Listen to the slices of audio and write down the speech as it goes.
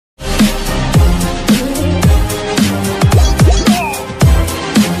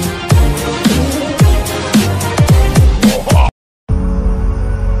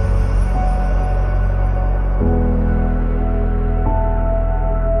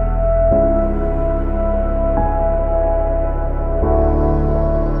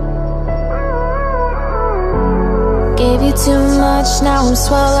much, now I'm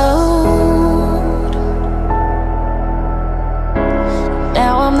swallowed.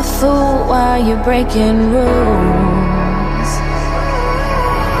 Now I'm the fool while you're breaking rules.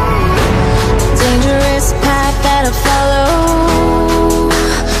 Dangerous path that I follow.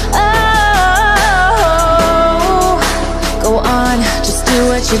 Oh, go on, just do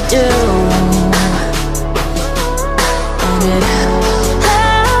what you do. And it hurts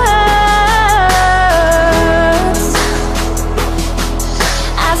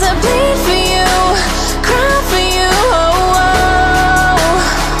as I bleed for you, cry for you. Oh, oh.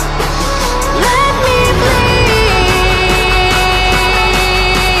 Let me bleed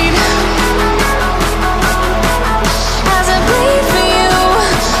as I bleed for you,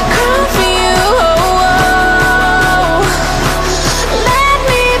 cry for you. Oh, oh. Let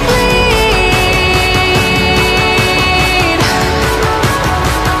me bleed.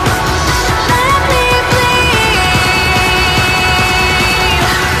 Let me bleed.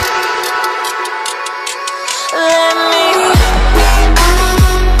 Let me.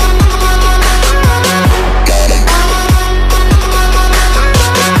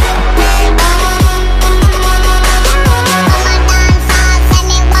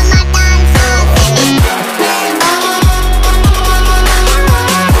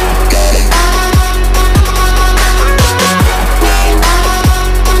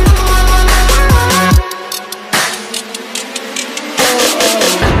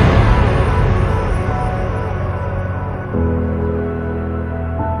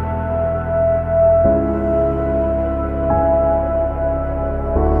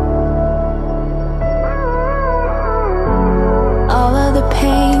 All of the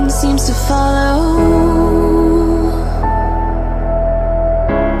pain seems to follow,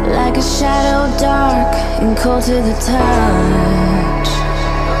 like a shadow dark and cold to the touch.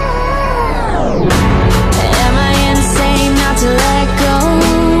 Am I insane not to let go?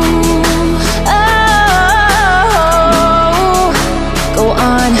 Oh, go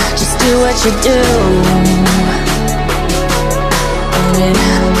on, just do what you do. And it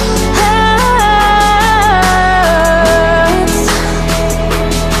hurts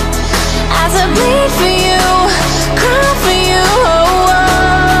as I bleed for you, cry for you. Oh,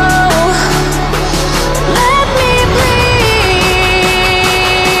 oh. Let me bleed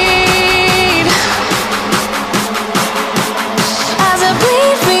as I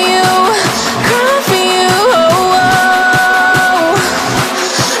bleed for you, cry for you. Oh, oh.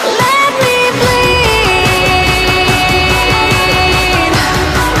 Let me bleed.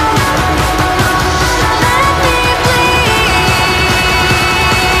 Let me bleed.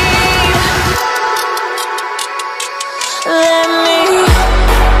 Let me.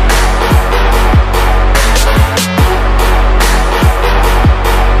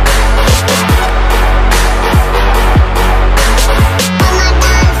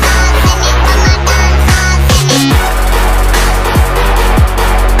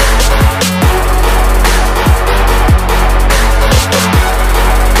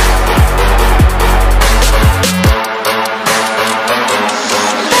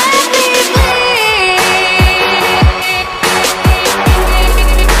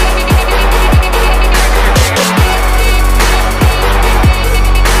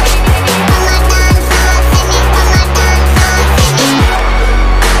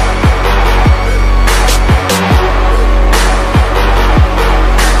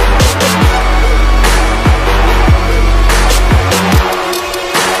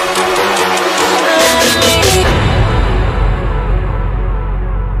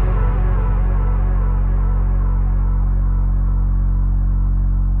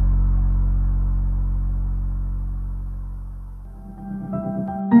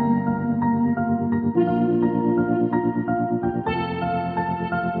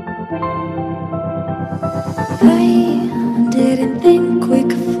 I didn't think we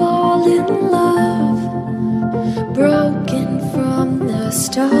could fall in love. Broken from the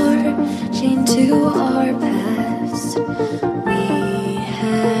start, chained to our past. We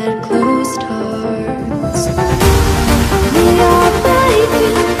had closed hearts. We are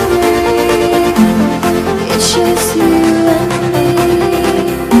breaking free. It's just you and me.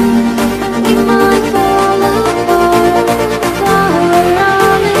 We might fall apart, far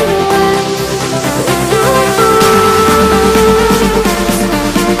on in life.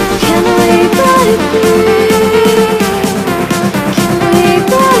 Can we break free?